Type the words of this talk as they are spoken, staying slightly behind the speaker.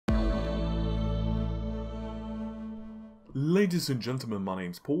Ladies and gentlemen, my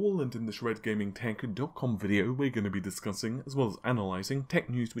name's Paul, and in this RedGamingTech.com video we're going to be discussing, as well as analysing, tech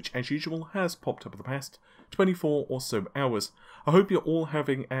news which as usual has popped up in the past 24 or so hours. I hope you're all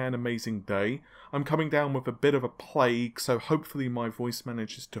having an amazing day. I'm coming down with a bit of a plague, so hopefully my voice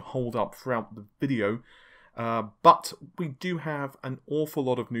manages to hold up throughout the video. But we do have an awful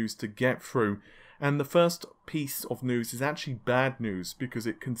lot of news to get through. And the first piece of news is actually bad news because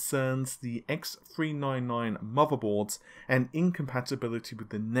it concerns the X399 motherboards and incompatibility with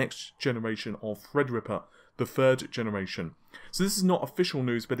the next generation of Threadripper, the third generation. So this is not official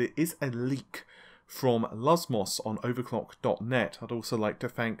news, but it is a leak from Luzmos on overclock.net. I'd also like to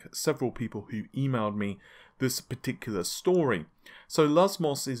thank several people who emailed me this particular story. So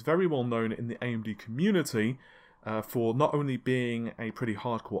Luzmos is very well known in the AMD community for not only being a pretty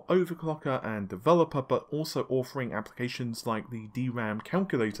hardcore overclocker and developer, but also offering applications like the DRAM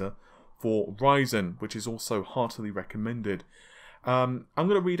calculator for RYZEN, which is also heartily recommended. I'm going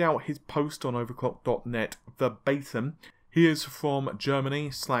to read out his post on overclock.net verbatim. He is from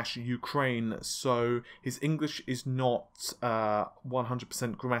Germany/Ukraine, so his English is not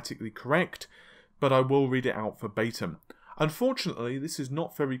 100% grammatically correct, but I will read it out verbatim. Unfortunately, this is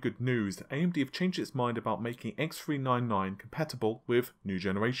not very good news. AMD have changed its mind about making X399 compatible with new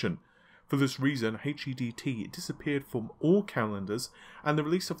generation. For this reason, HEDT disappeared from all calendars, and the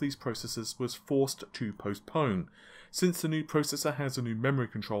release of these processors was forced to postpone. Since the new processor has a new memory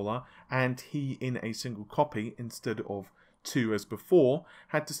controller, and he in a single copy instead of two as before,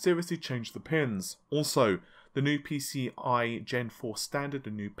 had to seriously change the pins. Also, the new PCI Gen 4 standard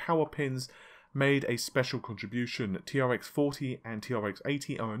and new power pins made a special contribution. TRX 40 and TRX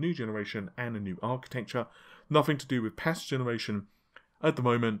 80 are a new generation and a new architecture, nothing to do with past generation. At the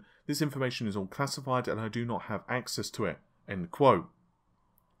moment, this information is all classified and I do not have access to it. End quote.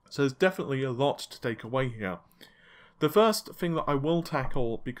 So there's definitely a lot to take away here. The first thing that I will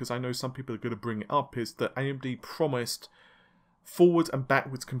tackle, because I know some people are going to bring it up, is that AMD promised forward and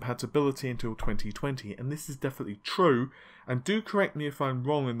backwards compatibility until 2020, and this is definitely true, and do correct me if I'm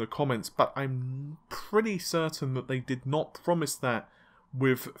wrong in the comments, but I'm pretty certain that they did not promise that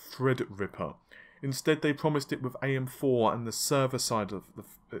with Threadripper. Instead, they promised it with AM4 and the server side of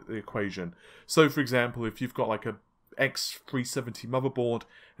the equation. So for example, if you've got like a X370 motherboard,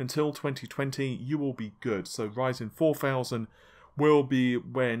 until 2020 you will be good. So Ryzen 4000 will be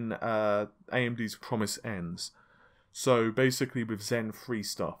when AMD's promise ends. So basically with Zen 3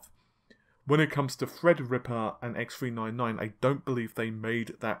 stuff. When it comes to Threadripper and X399, I don't believe they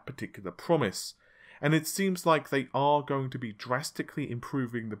made that particular promise. And it seems like they are going to be drastically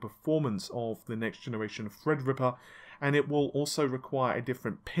improving the performance of the next generation of Threadripper, and it will also require a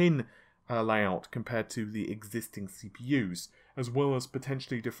different pin layout compared to the existing CPUs, as well as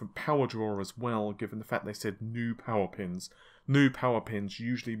potentially different power draw as well, given the fact they said new power pins. New power pins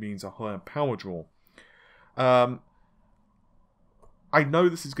usually means a higher power draw. I know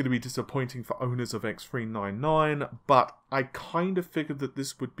this is going to be disappointing for owners of X399, but I kind of figured that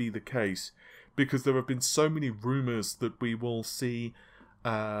this would be the case, because there have been so many rumours that we will see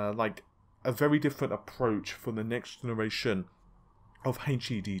like a very different approach for the next generation of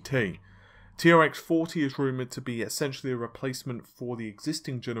HEDT. TRX 40 is rumoured to be essentially a replacement for the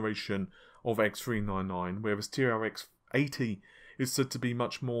existing generation of X399, whereas TRX 80 is said to be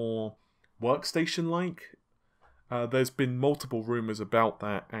much more workstation-like. There's been multiple rumours about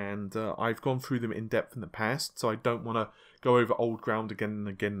that, and I've gone through them in depth in the past, so I don't want to go over old ground again and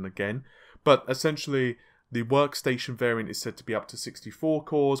again and again. But essentially, the workstation variant is said to be up to 64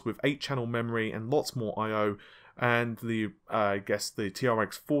 cores with 8-channel memory and lots more I/O, and the I guess the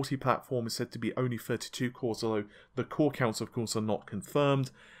TRX 40 platform is said to be only 32 cores, although the core counts of course are not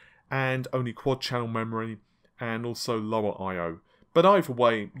confirmed, and only quad-channel memory and also lower I/O. But either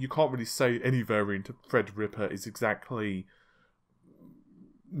way, you can't really say any variant of Threadripper is exactly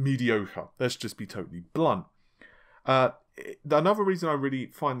mediocre. Let's just be totally blunt. Another reason I really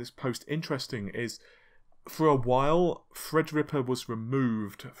find this post interesting is, for a while, Threadripper was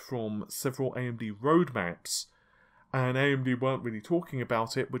removed from several AMD roadmaps, and AMD weren't really talking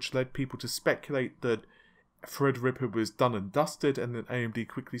about it, which led people to speculate that Threadripper was done and dusted, and then AMD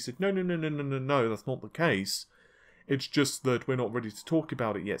quickly said, no, that's not the case. It's just that we're not ready to talk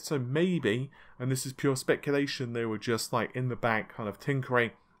about it yet. So maybe, and this is pure speculation, they were just like in the back kind of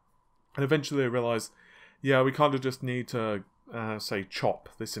tinkering. And eventually they realised, yeah, we kind of just need to, say, chop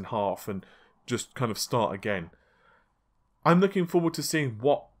this in half and just kind of start again. I'm looking forward to seeing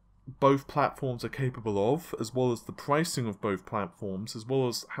what both platforms are capable of, as well as the pricing of both platforms, as well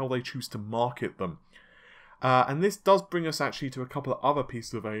as how they choose to market them. And this does bring us actually to a couple of other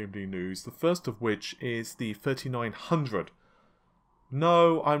pieces of AMD news, the first of which is the 3900.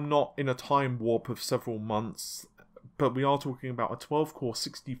 No, I'm not in a time warp of several months, but we are talking about a 12-core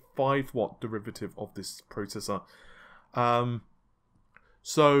 65-watt derivative of this processor.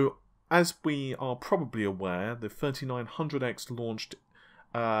 So, as we are probably aware, the 3900X launched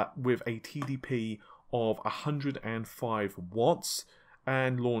with a TDP of 105 watts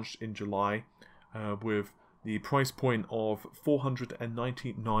and launched in July with the price point of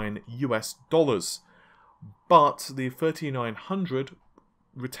 $499 US. But the 3900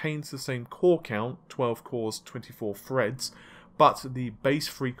 retains the same core count, 12 cores, 24 threads, but the base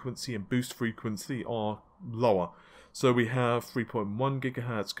frequency and boost frequency are lower. So we have 3.1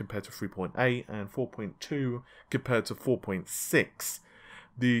 GHz compared to 3.8 and 4.2 compared to 4.6.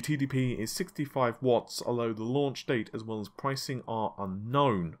 The TDP is 65 watts, although the launch date as well as pricing are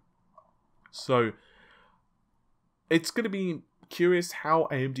unknown. So it's going to be curious how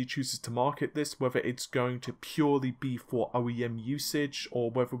AMD chooses to market this, whether it's going to purely be for OEM usage or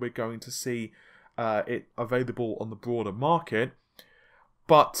whether we're going to see it available on the broader market.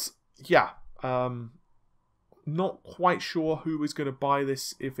 But yeah, not quite sure who is going to buy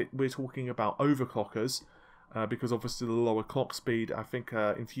this if we're talking about overclockers, because obviously the lower clock speed, I think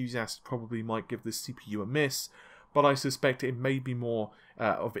enthusiasts probably might give this CPU a miss. But I suspect it may be more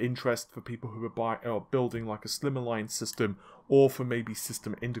of interest for people who are building like a slimmer line system, or for maybe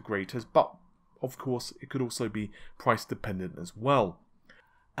system integrators. But of course, it could also be price dependent as well.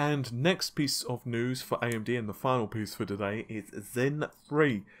 And next piece of news for AMD, and the final piece for today, is Zen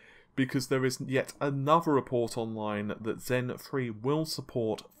 3. Because there is yet another report online that Zen 3 will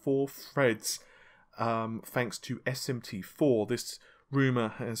support 4 threads thanks to SMT4. This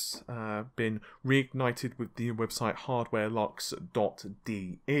rumour has been reignited with the website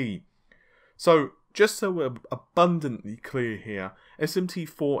hardwarelux.de. So, just so we're abundantly clear here,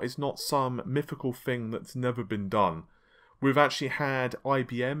 SMT4 is not some mythical thing that's never been done. We've actually had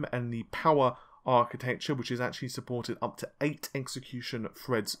IBM and the Power architecture, which is actually supported up to 8 execution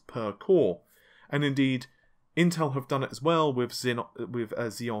threads per core. And indeed, Intel have done it as well with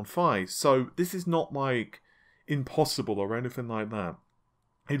Xeon Phi. So this is not like impossible or anything like that.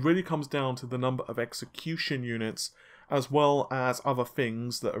 It really comes down to the number of execution units as well as other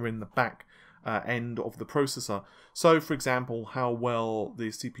things that are in the back end of the processor. So for example, how well the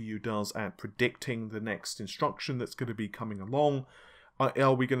CPU does at predicting the next instruction that's going to be coming along.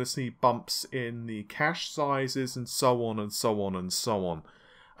 Are we going to see bumps in the cache sizes, and so on and so on and so on.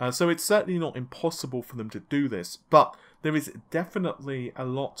 So it's certainly not impossible for them to do this, but there is definitely a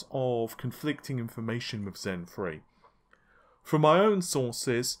lot of conflicting information with Zen 3. From my own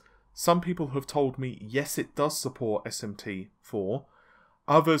sources, some people have told me yes, it does support SMT4,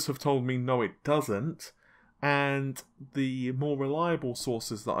 others have told me no, it doesn't, and the more reliable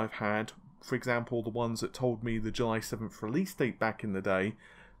sources that I've had, for example, the ones that told me the July 7th release date back in the day,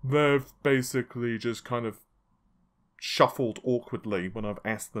 they've basically just kind of shuffled awkwardly when I've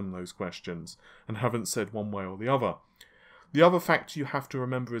asked them those questions and haven't said one way or the other. The other fact you have to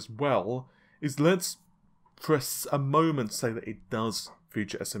remember as well is, let's for a moment say that it does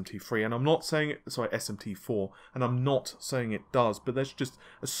feature SMT3, and I'm not saying it, sorry, SMT4, and I'm not saying it does, but let's just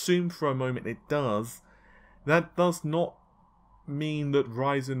assume for a moment it does. That does not mean that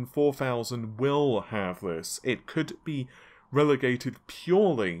Ryzen 4000 will have this. It could be relegated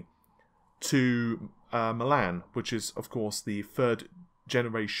purely to Milan, which is of course the 3rd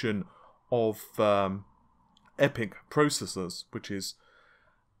generation of EPYC processors, which is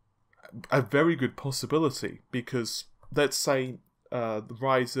a very good possibility, because let's say the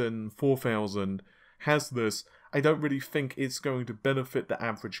Ryzen 4000 has this, I don't really think it's going to benefit the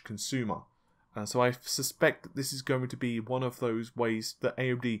average consumer. So I suspect that this is going to be one of those ways that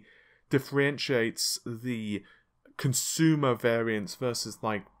AMD differentiates the consumer variants versus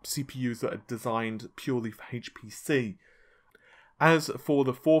like CPUs that are designed purely for HPC. As for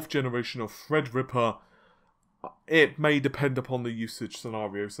the 4th generation of Threadripper, it may depend upon the usage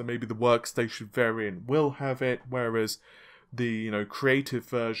scenario. So maybe the workstation variant will have it, whereas the creative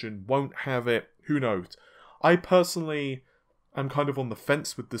version won't have it. Who knows? I personally am kind of on the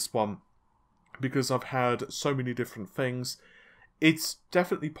fence with this one, because I've had so many different things. It's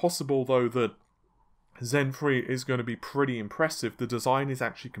definitely possible though that Zen 3 is going to be pretty impressive. The design is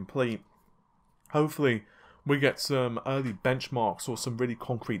actually complete. Hopefully we get some early benchmarks or some really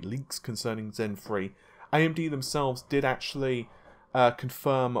concrete leaks concerning Zen 3. AMD themselves did actually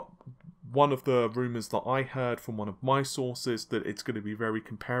confirm one of the rumours that I heard from one of my sources, that it's going to be very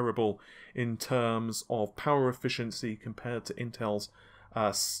comparable in terms of power efficiency compared to Intel's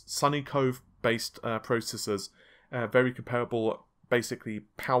Sunny Cove based processors, very comparable, basically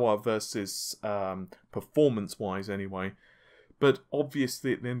power versus performance wise anyway. But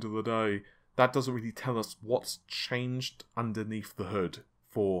obviously at the end of the day, that doesn't really tell us what's changed underneath the hood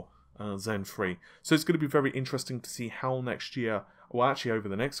for Zen 3. So it's going to be very interesting to see how next year, or actually over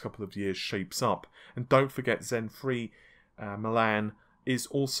the next couple of years, shapes up. And don't forget, Zen 3 Milan is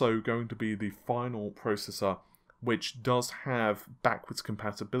also going to be the final processor which does have backwards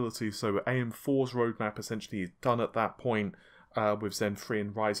compatibility. So AM4's roadmap essentially is done at that point with Zen 3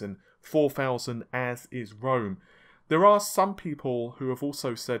 and Ryzen 4000, as is Rome. There are some people who have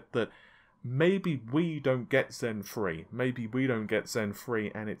also said that maybe we don't get Zen 3. Maybe we don't get Zen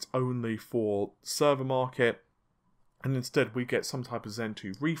 3 and it's only for server market, and instead we get some type of Zen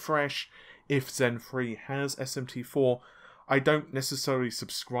 2 refresh if Zen 3 has SMT4. I don't necessarily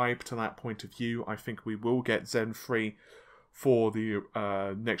subscribe to that point of view. I think we will get Zen 3 for the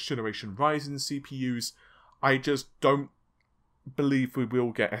next generation Ryzen CPUs. I just don't believe we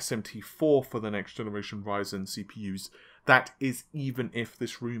will get SMT4 for the next generation Ryzen CPUs. That is even if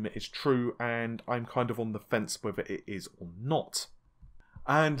this rumour is true, and I'm kind of on the fence whether it is or not.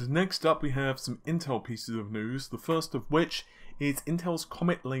 And next up we have some Intel pieces of news, the first of which is Intel's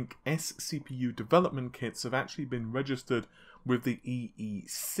Comet Lake S CPU development kits have actually been registered with the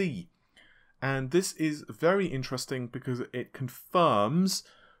EPYC. And this is very interesting because it confirms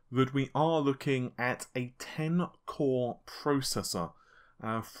that we are looking at a 10-core processor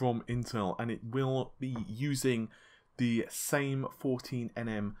from Intel, and it will be using the same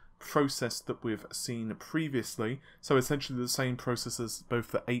 14nm process that we've seen previously. So essentially the same processors,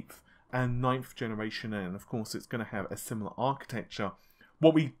 both the 8th and 9th generation, and of course it's going to have a similar architecture.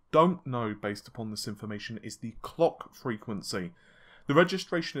 What we don't know based upon this information is the clock frequency. The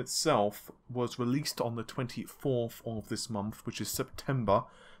registration itself was released on the 24th of this month, which is September.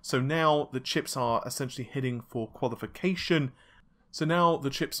 So now the chips are essentially heading for qualification. So now the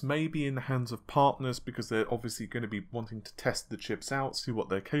chips may be in the hands of partners because they're obviously going to be wanting to test the chips out, see what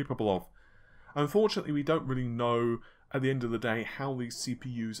they're capable of. Unfortunately, we don't really know at the end of the day how these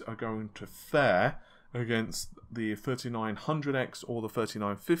CPUs are going to fare against the 3900X or the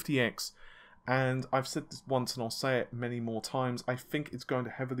 3950X. And I've said this once and I'll say it many more times, I think it's going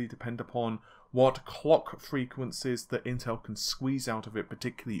to heavily depend upon what clock frequencies that Intel can squeeze out of it,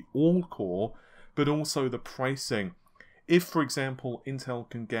 particularly all-core, but also the pricing. If, for example, Intel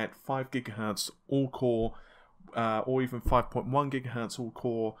can get 5 GHz all-core, or even 5.1 GHz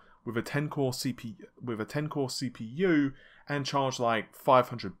all-core with a 10-core CPU, and charge like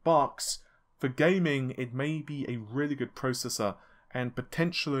 $500 for gaming, it may be a really good processor and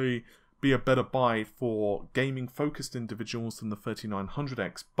potentially be a better buy for gaming-focused individuals than the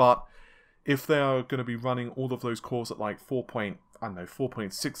 3900X. But if they are going to be running all of those cores at like 4.6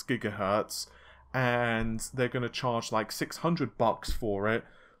 GHz, and they're going to charge like $600 for it,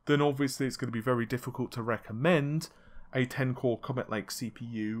 then obviously it's going to be very difficult to recommend a 10-core Comet Lake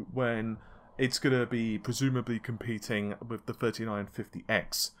CPU when it's going to be presumably competing with the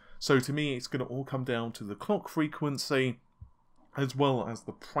 3950X. So to me, it's going to all come down to the clock frequency as well as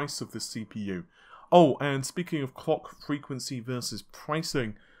the price of the CPU. Oh, and speaking of clock frequency versus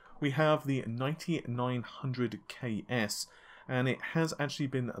pricing, we have the 9900KS, and it has actually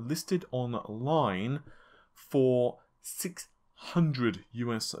been listed online for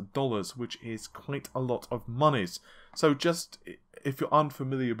 $600 which is quite a lot of monies. So just, if you're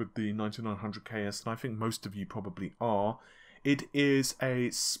unfamiliar with the 9900KS, and I think most of you probably are, it is a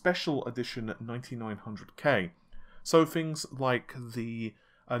special edition 9900K. So things like the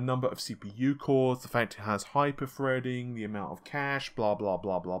number of CPU cores, the fact it has hyper-threading, the amount of cache, blah blah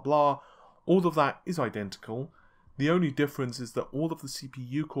blah blah blah, all of that is identical. The only difference is that all of the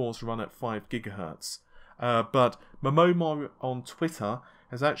CPU cores run at 5 GHz. But Momomo on Twitter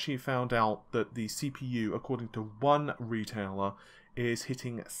has actually found out that the CPU, according to one retailer, is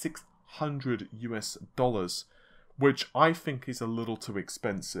hitting $600, which I think is a little too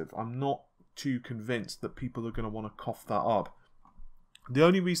expensive. I'm not too convinced that people are going to want to cough that up. The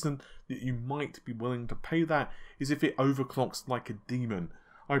only reason that you might be willing to pay that is if it overclocks like a demon.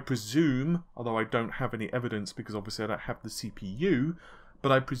 I presume, although I don't have any evidence because obviously I don't have the CPU,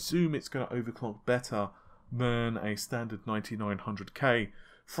 but I presume it's going to overclock better than a standard 9900K.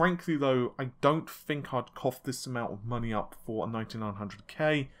 Frankly though, I don't think I'd cough this amount of money up for a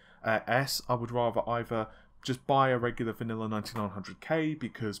 9900K S. I would rather either just buy a regular vanilla 9900K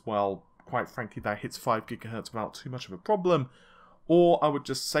because, well, quite frankly, that hits 5 GHz without too much of a problem, or I would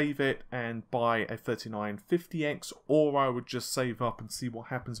just save it and buy a 3950X, or I would just save up and see what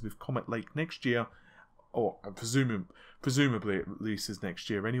happens with Comet Lake next year, or presumably it releases next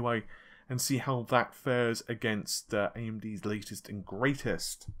year anyway, and see how that fares against AMD's latest and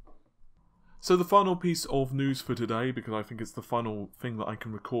greatest. So the final piece of news for today, because I think it's the final thing that I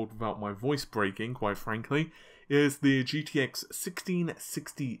can record without my voice breaking, quite frankly, is the GTX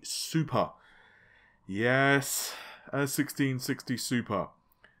 1660 Super. Yes, a 1660 Super.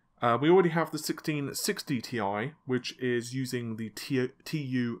 We already have the 1660 Ti, which is using the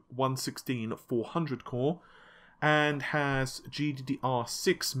TU-116-400 core, and has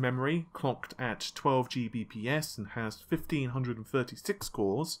GDDR6 memory clocked at 12 Gbps and has 1536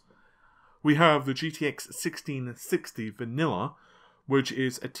 cores. We have the GTX 1660 Vanilla, which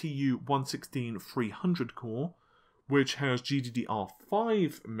is a TU-116-300 core, which has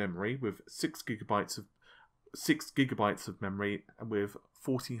GDDR5 memory with 6 gigabytes of memory with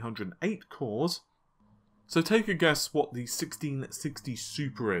 1408 cores. So take a guess what the 1660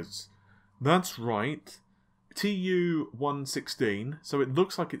 Super is. That's right, TU-116, so it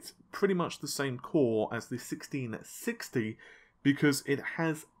looks like it's pretty much the same core as the 1660 because it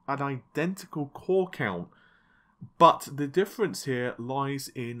has an identical core count, but the difference here lies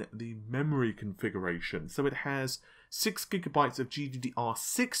in the memory configuration. So it has 6 gigabytes of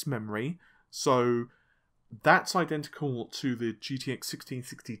GDDR6 memory, so that's identical to the GTX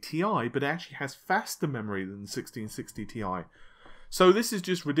 1660 Ti, but it actually has faster memory than the 1660 Ti. So this is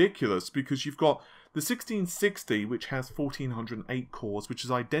just ridiculous because you've got the 1660, which has 1408 cores, which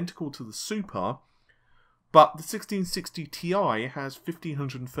is identical to the Super, but the 1660 Ti has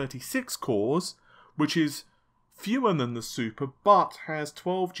 1536 cores, which is fewer than the Super, but has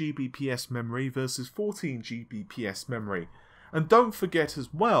 12 Gbps memory versus 14 Gbps memory. And don't forget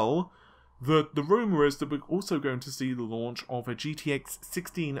as well that the rumour is that we're also going to see the launch of a GTX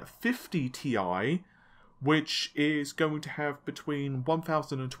 1650 Ti, which is going to have between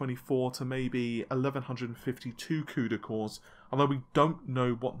 1024 to maybe 1152 CUDA cores, although we don't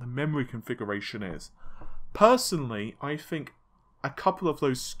know what the memory configuration is. Personally, I think a couple of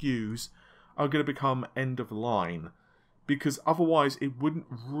those SKUs are going to become end of line, because otherwise it wouldn't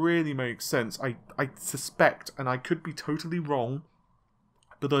really make sense. I suspect, and I could be totally wrong,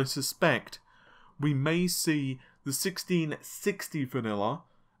 but I suspect we may see the 1660 Vanilla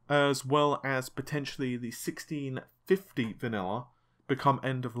as well as potentially the 1650 Vanilla become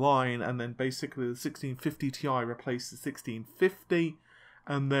end of line, and then basically the 1650 Ti replace the 1650,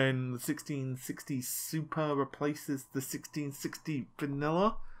 and then the 1660 Super replaces the 1660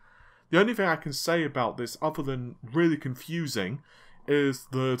 Vanilla. The only thing I can say about this, other than really confusing, is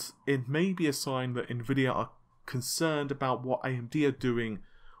that it may be a sign that Nvidia are concerned about what AMD are doing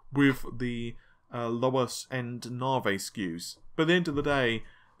with the lower end Navi SKUs. But at the end of the day,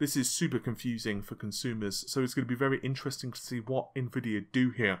 this is super confusing for consumers, so it's going to be very interesting to see what Nvidia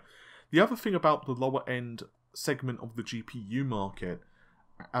do here. The other thing about the lower end segment of the GPU market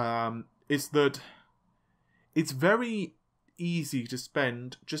is that it's very easy to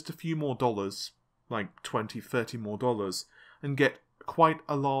spend just a few more dollars, like $20, $30 more dollars, and get quite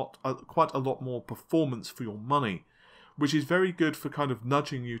a lot more performance for your money, which is very good for kind of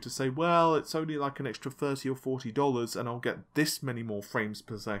nudging you to say, well, it's only like an extra $30 or $40 and I'll get this many more frames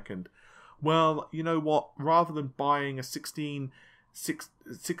per second. Well, you know what, rather than buying a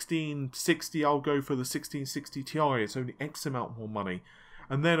 1660, I'll go for the 1660 Ti, it's only X amount more money.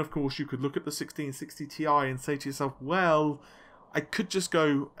 And then, of course, you could look at the 1660 Ti and say to yourself, well, I could just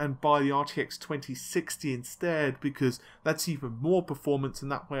go and buy the RTX 2060 instead, because that's even more performance,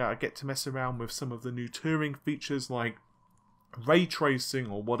 and that way I get to mess around with some of the new TURING features like ray tracing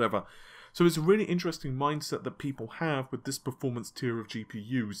or whatever. So it's a really interesting mindset that people have with this performance tier of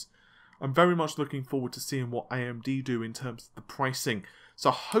GPUs. I'm very much looking forward to seeing what AMD do in terms of the pricing.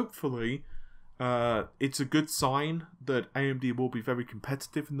 So hopefully it's a good sign that AMD will be very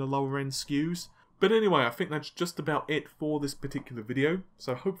competitive in the lower end SKUs. But anyway, I think that's just about it for this particular video.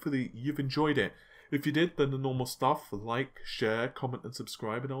 So hopefully you've enjoyed it. If you did, then the normal stuff, like, share, comment and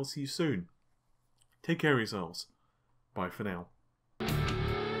subscribe, and I'll see you soon. Take care of yourselves. Bye for now.